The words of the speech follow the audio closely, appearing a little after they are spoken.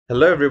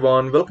Hello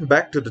everyone, welcome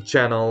back to the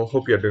channel.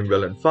 Hope you are doing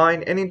well and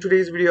fine. And in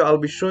today's video, I'll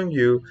be showing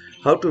you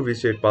how to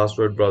reset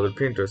password browser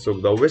printer. So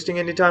without wasting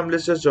any time,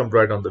 let's just jump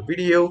right on the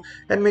video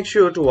and make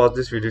sure to watch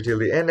this video till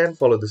the end and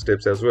follow the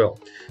steps as well.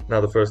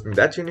 Now the first thing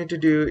that you need to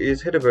do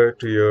is head over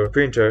to your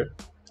printer,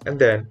 and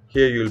then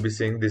here you'll be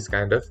seeing this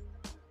kind of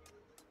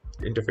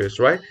interface,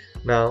 right?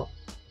 Now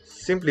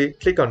simply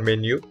click on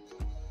menu,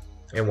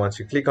 and once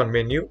you click on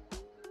menu,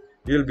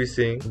 you'll be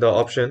seeing the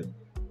option.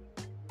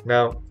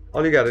 Now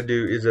all you gotta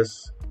do is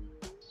just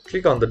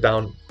click on the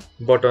down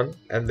button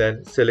and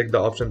then select the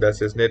option that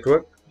says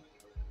network.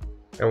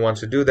 And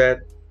once you do that,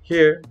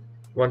 here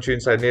once you're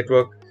inside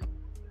network,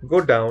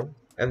 go down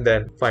and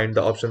then find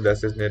the option that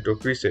says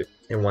network reset.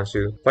 And once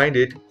you find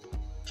it,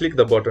 click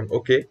the button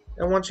OK.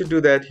 And once you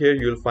do that, here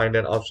you'll find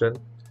an option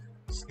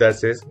that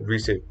says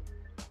reset.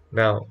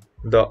 Now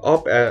the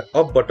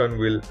up button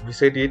will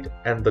reset it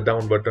and the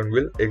down button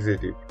will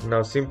exit it.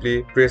 Now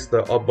simply press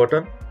the up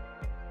button,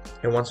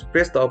 and once you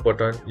press the up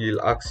button,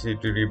 it'll ask you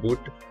to reboot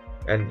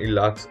and it'll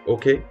ask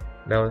OK.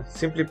 Now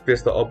simply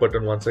press the up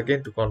button once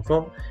again to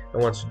confirm,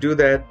 and once you do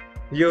that,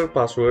 your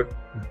password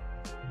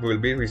will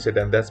be reset.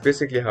 And that's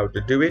basically how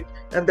to do it.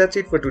 And that's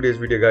it for today's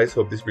video, guys.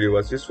 Hope this video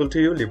was useful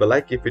to you. Leave a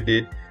like if it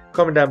did,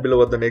 comment down below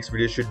what the next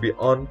video should be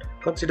on,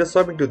 consider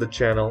subbing to the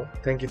channel.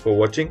 Thank you for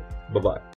watching. Bye bye.